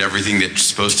 You look at everything that's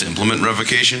supposed to implement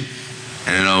revocation,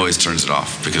 and it always turns it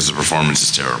off because the performance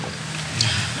is terrible.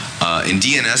 In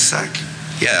DNSSec,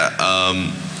 yeah,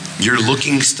 you're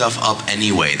looking stuff up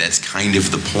anyway. That's kind of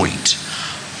the point.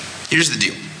 Here's the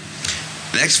deal.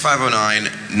 In X509,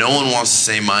 no one wants to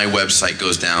say my website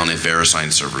goes down if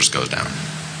VeriSign servers goes down.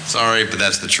 Sorry, but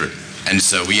that's the truth. And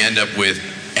so we end up with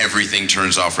everything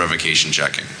turns off revocation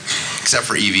checking, except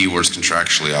for EV where it's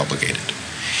contractually obligated.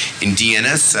 In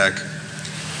DNSSec,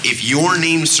 if your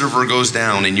name server goes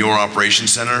down in your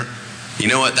operations center, you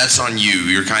know what, that's on you.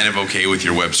 You're kind of okay with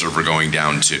your web server going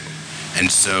down too.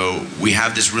 And so we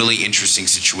have this really interesting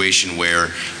situation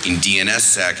where in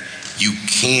DNSSec, you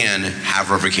can have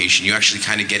revocation. You actually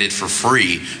kind of get it for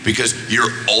free because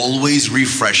you're always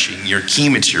refreshing your key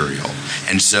material.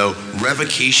 And so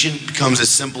revocation becomes as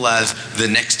simple as the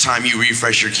next time you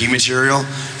refresh your key material,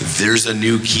 there's a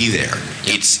new key there.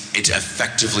 It's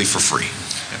effectively for free.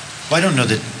 Well, I don't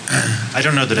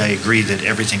know that I agree that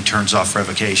everything turns off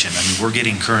revocation. I mean, we're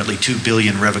getting currently 2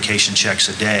 billion revocation checks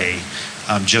a day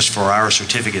just for our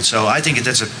certificate. So I think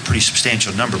that's a pretty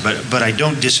substantial number. But I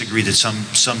don't disagree that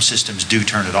some systems do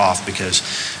turn it off because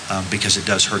it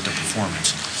does hurt the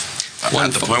performance.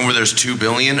 At the point where there's 2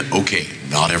 billion, okay,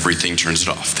 not everything turns it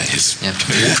off. That is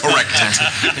correct.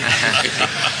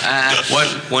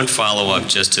 One follow-up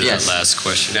just to that last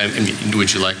question. I mean,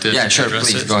 would you like to Yeah, sure, address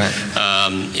please, it? go ahead.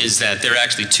 Is that there are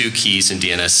actually two keys in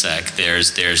DNSSec.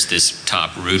 There's this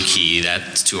top root key,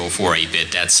 that's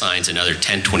 204-8-bit. That signs another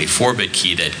 1024-bit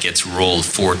key that gets rolled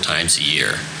 4 times a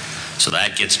year. So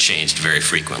that gets changed very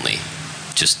frequently.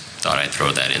 Just thought I'd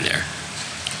throw that in there.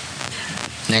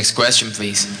 Next question,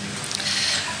 please.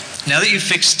 Now that you've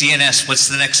fixed DNS, what's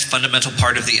the next fundamental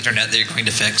part of the internet that you're going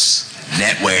to fix?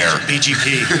 Netware.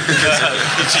 BGP.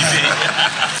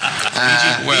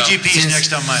 BGP is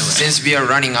next on my list. Since we are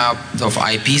running out of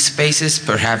IP spaces,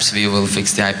 perhaps we will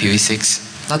fix the IPv6.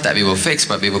 Not that we will fix,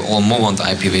 but we will all move on to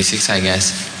IPv6, I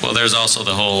guess. Well, there's also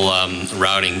the whole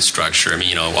routing structure. I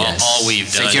mean, all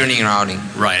we've done... Securing and routing.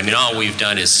 Right. I mean, all we've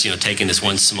done is, taking this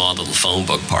one small little phone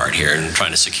book part here and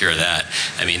trying to secure that.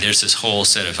 I mean, there's this whole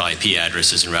set of IP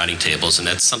addresses and routing tables, and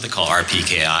that's something called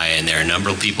RPKI, and there are a number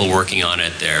of people working on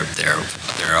it. There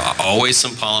are always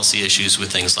some policy issues with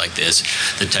things like this.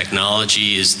 The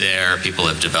technology is there. People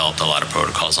have developed a lot of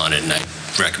protocols on it, and I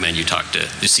recommend you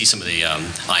see some of the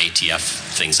IETF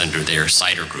things under their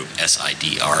CIDR group,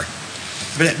 SIDR.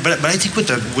 But I think with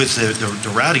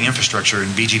the routing infrastructure and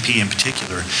BGP in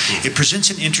particular, it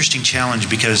presents an interesting challenge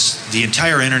because the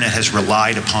entire internet has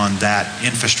relied upon that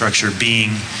infrastructure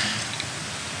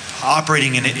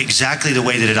operating in exactly the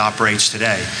way that it operates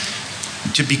today.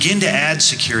 To begin to add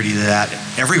security to that,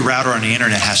 every router on the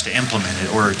internet has to implement it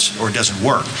or it doesn't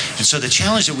work. And so the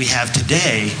challenge that we have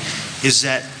today is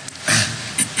that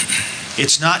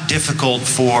it's not difficult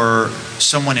for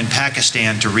someone in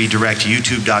Pakistan to redirect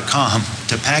youtube.com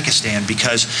to Pakistan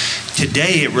because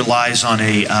today it relies on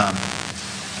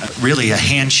really a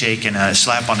handshake and a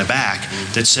slap on the back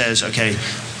that says, okay,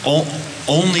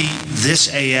 only this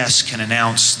AS can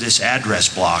announce this address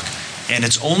block. And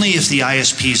it's only if the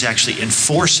ISPs actually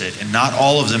enforce it, and not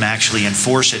all of them actually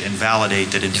enforce it and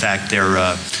validate that in fact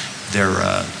that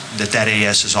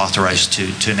AS is authorized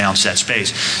to announce that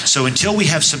space. So until we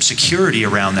have some security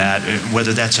around that,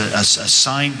 whether that's a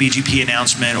signed BGP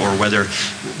announcement or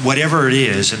whatever it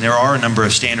is, and there are a number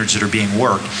of standards that are being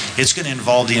worked, it's going to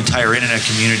involve the entire internet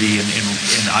community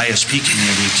and ISP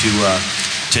community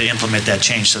to implement that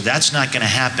change. So that's not going to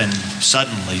happen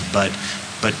suddenly, but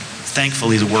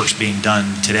thankfully the work's being done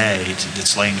today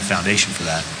that's laying the foundation for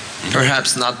that.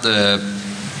 Perhaps not the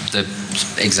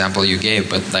example you gave,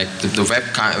 but like the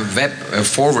web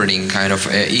forwarding kind of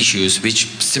issues, which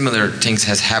similar things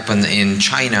has happened in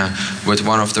China with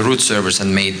one of the root servers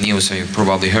and made news, so you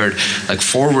probably heard, like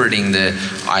forwarding the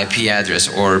IP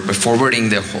address or forwarding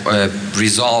the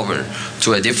resolver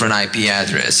to a different IP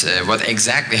address. What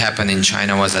exactly happened in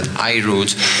China was that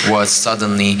iRoot was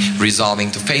suddenly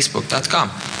resolving to facebook.com,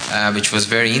 which was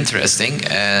very interesting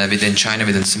within China,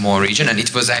 within a small region, and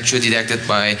it was actually detected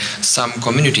by some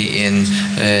community in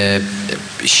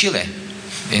Chile,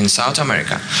 in South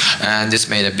America. And this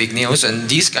made a big news, and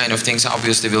these kind of things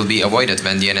obviously will be avoided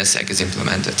when DNSSec is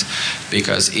implemented,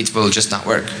 because it will just not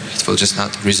work. It will just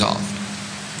not resolve.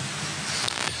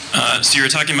 So you were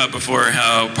talking about before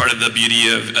how part of the beauty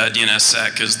of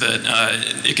DNSSec is that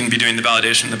it can be doing the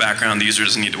validation in the background, the user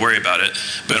doesn't need to worry about it.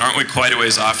 But aren't we quite a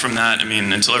ways off from that? I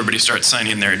mean, until everybody starts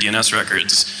signing their DNS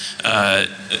records,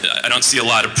 I don't see a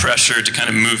lot of pressure to kind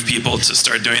of move people to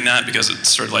start doing that, because it's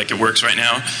sort of like it works right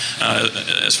now,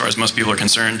 as far as most people are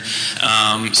concerned.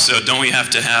 So don't we have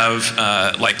to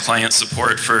have like client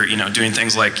support for, you know, doing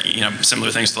things like, you know,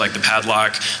 similar things to like the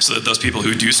padlock, so that those people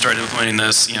who do start implementing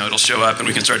this, you know, it'll show up and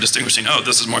we can start distinguishing, oh,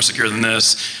 this is more secure than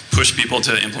this, push people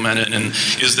to implement it. And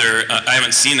is there, I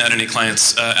haven't seen that in any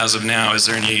clients as of now. Is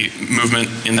there any movement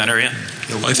in that area?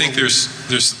 Well, I think there's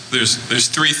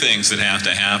three things that have to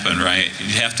happen, right?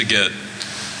 You have to get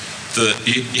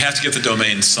the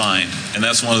domain signed, and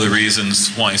that's one of the reasons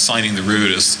why signing the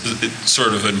root is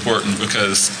sort of important,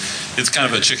 because it's kind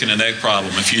of a chicken and egg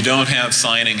problem. If you don't have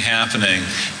signing happening,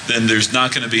 then there's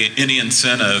not going to be any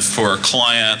incentive for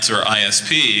clients or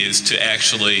ISPs to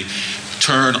actually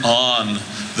turn on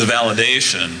the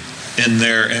validation in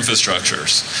their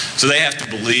infrastructures. So they have to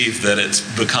believe that it's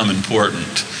become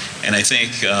important. And I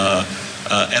think,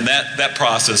 and that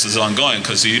process is ongoing,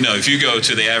 because, you know, if you go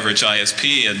to the average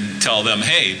ISP and tell them,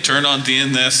 hey, turn on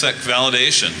DNSSec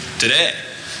validation today,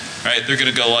 right? They're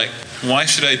going to go like, why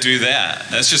should I do that?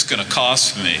 That's just going to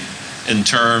cost me in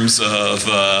terms of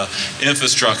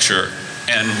infrastructure,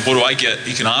 and what do I get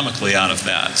economically out of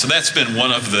that? So that's been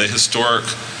one of the historic,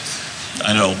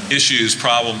 I know, issues,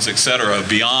 problems, et cetera,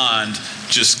 beyond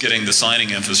just getting the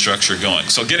signing infrastructure going.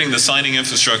 So getting the signing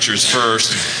infrastructure is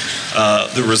first,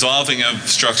 the resolving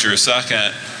infrastructure is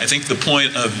second. I think the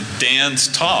point of Dan's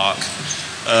talk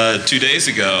 2 days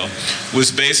ago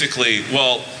was basically,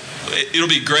 well, it'll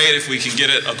be great if we can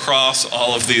get it across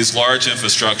all of these large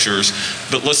infrastructures,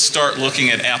 but let's start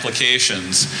looking at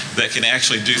applications that can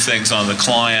actually do things on the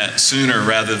client sooner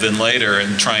rather than later,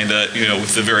 and trying to, you know,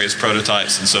 with the various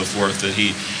prototypes and so forth that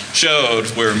he showed,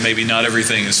 where maybe not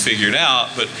everything is figured out,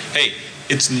 but hey,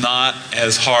 it's not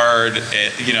as hard,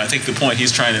 you know, I think the point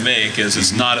he's trying to make is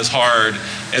it's not as hard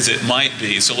as it might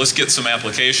be. So let's get some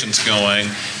applications going,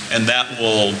 and that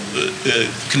will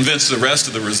convince the rest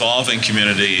of the resolving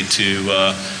community to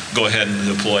go ahead and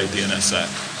deploy DNSSec.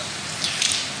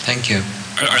 Thank you.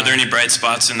 Are there any bright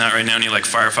spots in that right now? Any like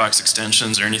Firefox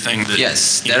extensions or anything? That,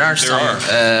 yes, there are some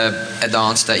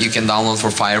add-ons that you can download for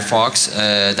Firefox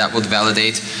that would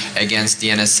validate against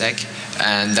DNSSec,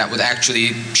 and that would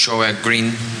actually show a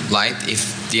green light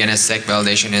if DNSSec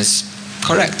validation is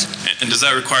correct. And does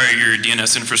that require your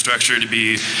DNS infrastructure to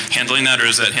be handling that, or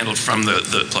is that handled from the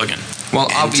plugin? Well,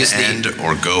 obviously. End to end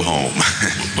or go home.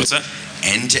 What's that?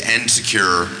 End-to-end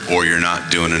secure, or you're not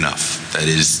doing enough. That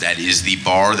is the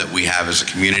bar that we have as a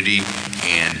community,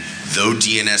 and though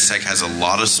DNSSec has a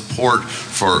lot of support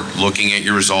for looking at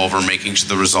your resolver, making sure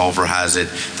the resolver has it,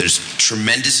 there's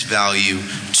tremendous value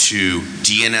to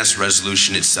DNS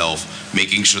resolution itself,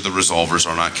 making sure the resolvers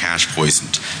are not cache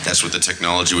poisoned. That's what the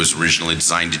technology was originally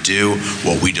designed to do.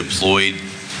 What we deployed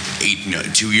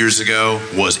 2 years ago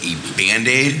was a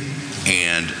Band-Aid,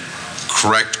 and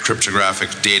correct cryptographic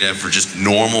data for just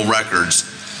normal records.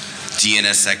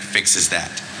 DNSSec fixes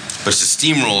that. But it's a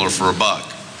steamroller for a bug.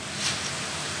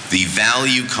 The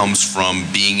value comes from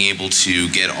being able to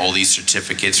get all these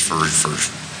certificates for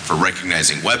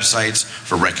recognizing websites,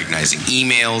 for recognizing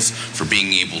emails, for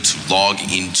being able to log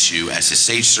into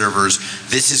SSH servers.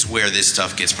 This is where this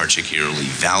stuff gets particularly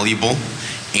valuable.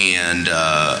 And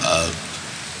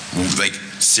like,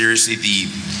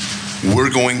 seriously,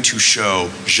 we're going to show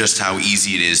just how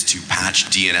easy it is to patch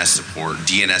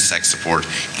DNSSec support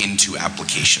into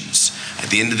applications. At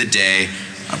the end of the day,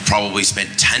 I've probably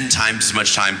spent 10 times as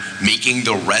much time making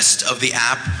the rest of the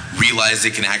app realize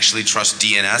it can actually trust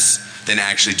DNS than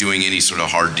actually doing any sort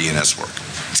of hard DNS work.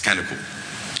 It's kind of cool.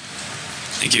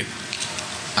 Thank you.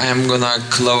 I am gonna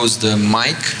close the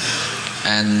mic,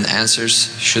 and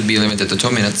answers should be limited to 2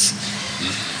 minutes.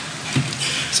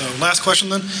 So last question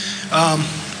then.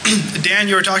 Dan,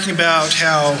 you were talking about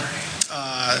how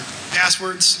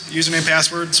passwords, username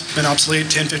passwords, been obsolete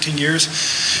 10, 15 years.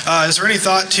 Is there any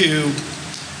thought to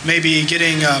maybe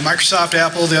getting Microsoft,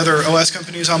 Apple, the other OS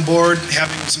companies on board,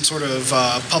 having some sort of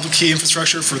public key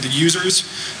infrastructure for the users,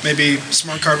 maybe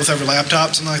smart card with every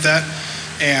laptop, something like that,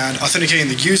 and authenticating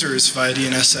the users via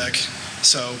DNSSec?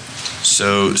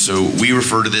 So we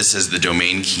refer to this as the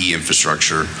domain key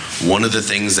infrastructure. One of the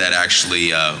things that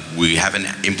actually we haven't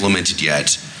implemented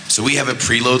yet, So we have a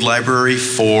preload library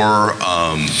for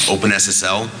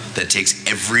OpenSSL that takes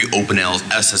every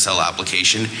OpenSSL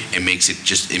application and makes it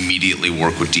just immediately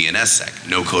work with DNSSec.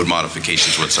 No code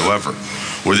modifications whatsoever.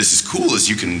 Where this is cool is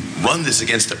you can run this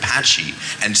against Apache,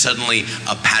 and suddenly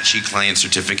Apache client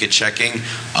certificate checking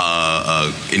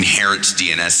inherits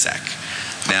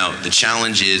DNSSec. Now, the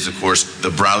challenge is, of course, the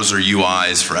browser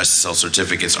UIs for SSL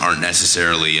certificates aren't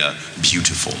necessarily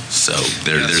beautiful, so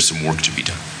there's some work to be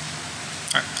done.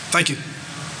 All right, thank you.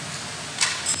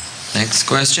 Next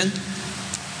question.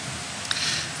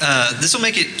 This will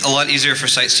make it a lot easier for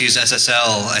sites to use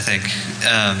SSL, I think.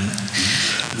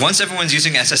 Once everyone's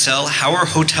using SSL, how are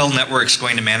hotel networks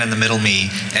going to man in the middle me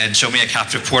and show me a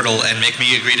captive portal and make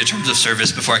me agree to terms of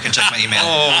service before I can check my email?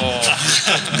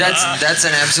 That's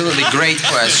an absolutely great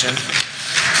question.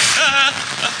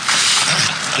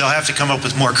 They'll have to come up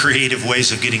with more creative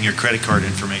ways of getting your credit card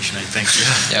information, I think.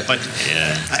 Yep. But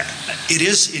it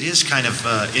is kind of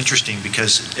interesting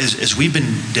because as we've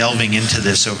been delving into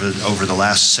this over the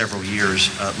last several years,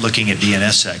 looking at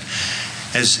DNSSec,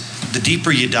 as the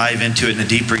deeper you dive into it and the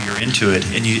deeper you're into it,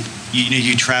 and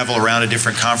you travel around to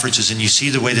different conferences and you see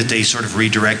the way that they sort of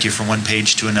redirect you from one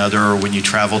page to another, or when you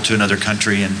travel to another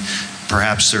country and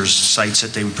perhaps there's sites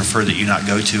that they would prefer that you not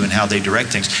go to and how they direct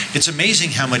things. It's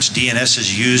amazing how much DNS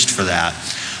is used for that.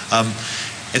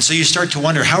 And so you start to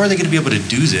wonder, how are they going to be able to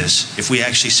do this if we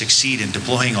actually succeed in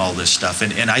deploying all this stuff?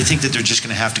 And I think that they're just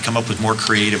going to have to come up with more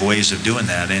creative ways of doing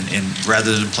that. And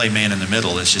rather than play man in the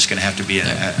middle, it's just going to have to be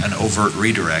an overt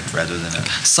redirect rather than a...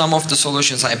 Some of the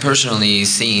solutions I personally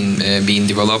seen being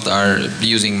developed are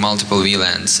using multiple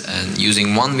VLANs, and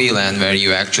using one VLAN where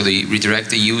you actually redirect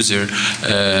the user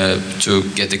to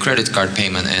get the credit card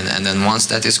payment, and then once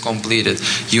that is completed,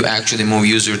 you actually move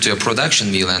user to a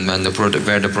production VLAN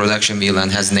where the production VLAN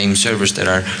has named servers that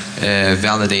are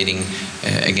validating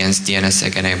against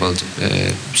DNSSec enabled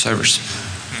servers.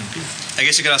 I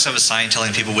guess you could also have a sign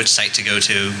telling people which site to go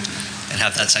to and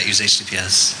have that site use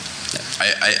HTTPS.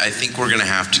 I think we're going to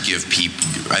have to give people,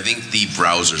 I think the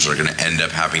browsers are going to end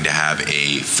up having to have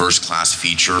a first class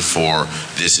feature for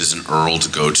this is an URL to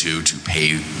go to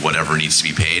pay whatever needs to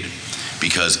be paid,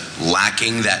 because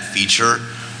lacking that feature,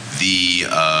 the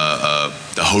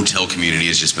hotel community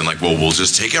has just been like, well, we'll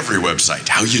just take every website.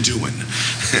 How you doing?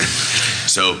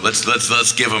 So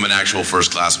let's give them an actual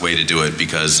first class way to do it,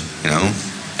 because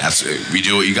we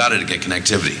do what you got to get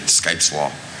connectivity. It's Skype's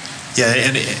law. Yeah,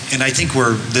 and I think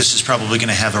this is probably going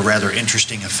to have a rather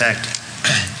interesting effect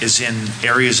is in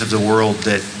areas of the world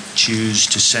that choose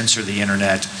to censor the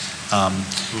internet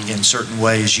in certain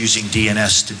ways using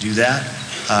DNS to do that.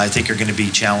 I think are going to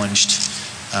be challenged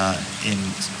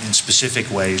in specific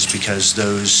ways, because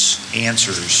those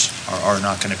answers are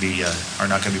not going to be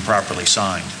properly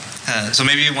signed. So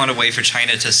maybe you want to wait for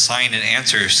China to sign an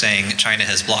answer saying China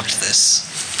has blocked this.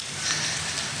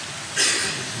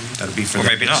 That'll be for or the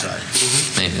maybe not.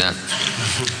 Maybe not.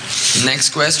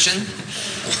 Next question.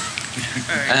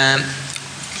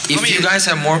 If you guys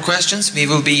have more questions, we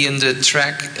will be in the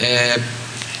track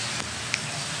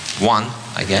 1,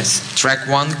 I guess. Track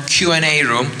 1 Q&A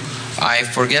room. I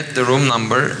forget the room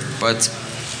number, but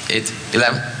it's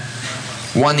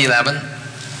 111.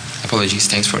 Apologies,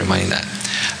 thanks for reminding that.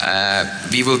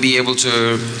 We will be able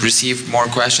to receive more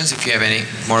questions if you have any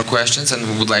more questions, and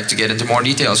we would like to get into more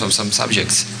details of some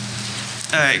subjects.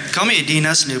 Call me a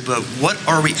DNS noob, but what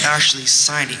are we actually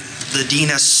signing? The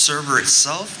DNS server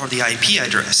itself or the IP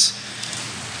address?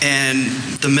 And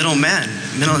the man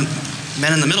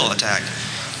in the middle attack.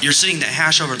 You're sending that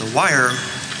hash over the wire.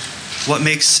 What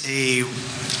makes a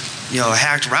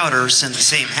hacked router send the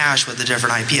same hash with a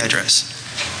different IP address?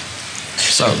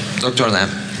 So, Dr. Lam,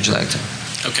 would you like to?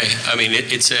 Okay, I mean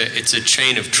it's a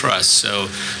chain of trust. So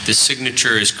the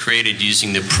signature is created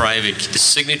using the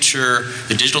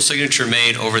digital signature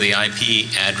made over the IP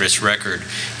address record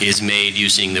is made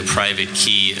using the private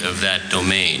key of that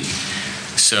domain.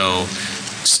 So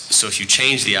if you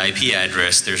change the IP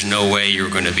address, there's no way you're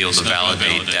going to be able to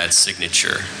validate that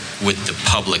signature with the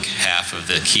public half of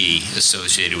the key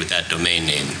associated with that domain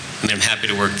name. I mean, I'm happy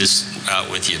to work this out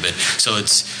with you, but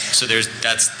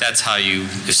that's how you,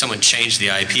 if someone changed the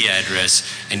IP address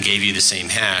and gave you the same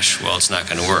hash, well, it's not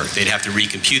going to work. They'd have to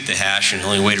recompute the hash, and the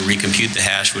only way to recompute the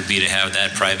hash would be to have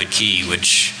that private key,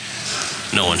 which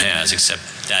no one has except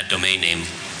that domain name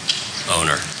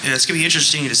owner. Yeah, it's going to be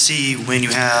interesting to see when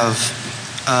you have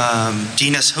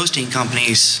DNS hosting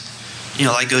companies,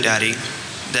 like GoDaddy,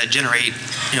 that generate,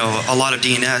 a lot of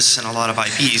DNS and a lot of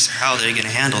IPs. How are they going to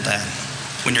handle that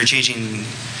when you're changing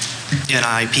an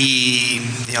IP,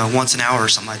 once an hour or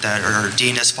something like that, or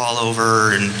DNS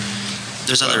fallover, and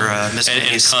there's other and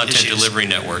miscellaneous content issues. delivery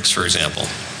networks, for example,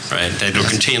 right? That are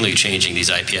continually changing these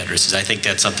IP addresses. I think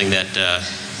that's something that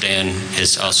Dan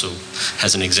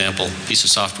has an example piece of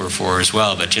software for as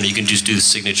well. But you can just do the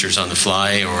signatures on the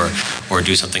fly, or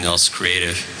do something else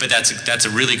creative. But that's a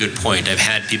really good point. I've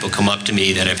had people come up to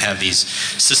me that have these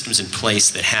systems in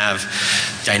place that have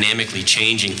dynamically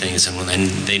changing things, and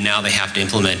now they have to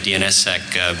implement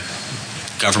DNSSec.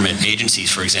 Government agencies,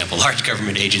 for example, large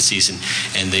government agencies,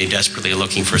 and they desperately are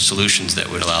looking for solutions that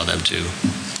would allow them to,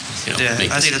 I think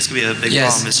that's going to be a big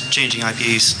problem, is changing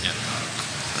IPs. Yeah.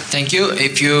 Thank you.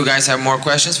 If you guys have more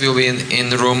questions, we'll be in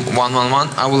the room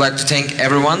 111. I would like to thank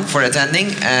everyone for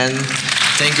attending, and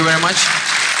thank you very much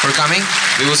for coming.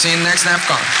 We will see you in the next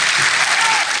NAPCon.